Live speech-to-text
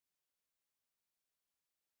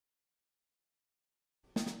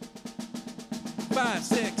5,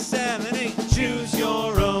 6, 7, 8. Choose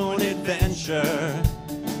your own adventure.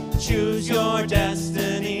 Choose your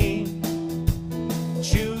destiny.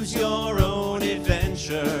 Choose your own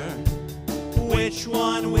adventure. Which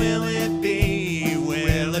one will it be?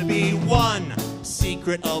 Will it be 1,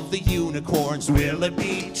 Secret of the Unicorns? Will it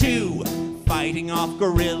be 2, Fighting off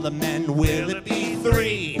gorilla men? Will it be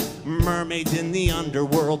 3, Mermaids in the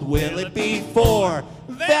underworld? Will it be 4,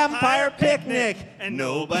 Vampire Picnic? And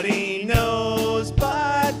nobody knows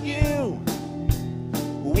but you.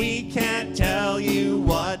 We can't tell you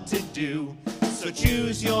what to do, so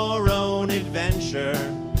choose your own adventure.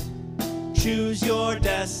 Choose your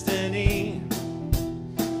destiny.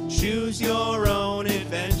 Choose your own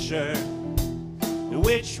adventure.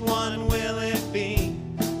 Which one will it be?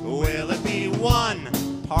 Will it be 1,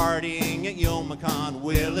 partying at Youmacon?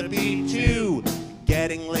 Will it be 2,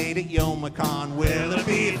 getting late at Youmacon? Will it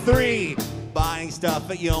be 3, buying stuff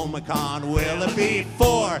at Youmacon? Will it be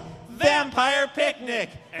 4, Vampire Picnic?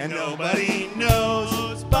 And nobody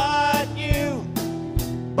knows but you.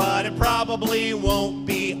 But it probably won't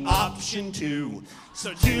be option 2.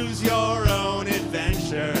 So choose your own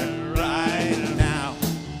adventure right now.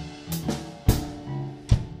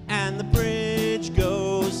 And the bridge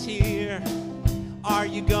goes here. Are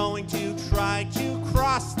you going to try to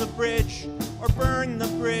cross the bridge, or burn the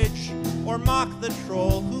bridge, or mock the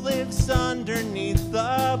troll who lives underneath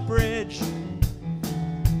the bridge?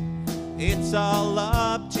 It's all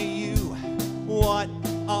up to you. What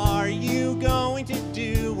are you going to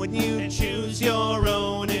do when you choose your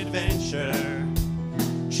own adventure?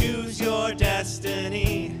 Choose your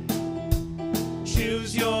destiny.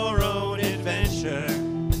 Choose your own adventure.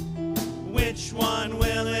 Which one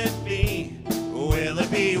will it be? Will it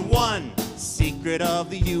be 1, Secret of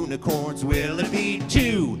the Unicorns? Will it be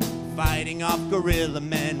 2, Fighting off gorilla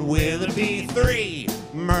men? Will it be 3,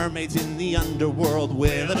 Mermaids in the underworld?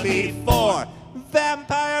 Will it be 4,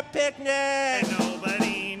 Vampire Picnic? And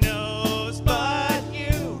nobody knows but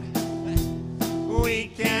you. We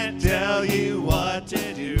can't tell you what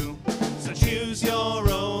to do, so choose your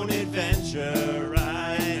own adventure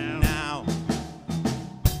right now.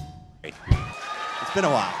 It's been a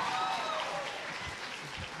while.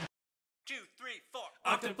 2, 3, 4.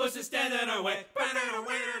 Octopus is standing our way.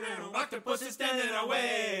 Octopus is standing our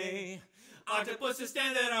way. Octopus is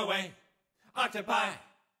standing our way. Octopi.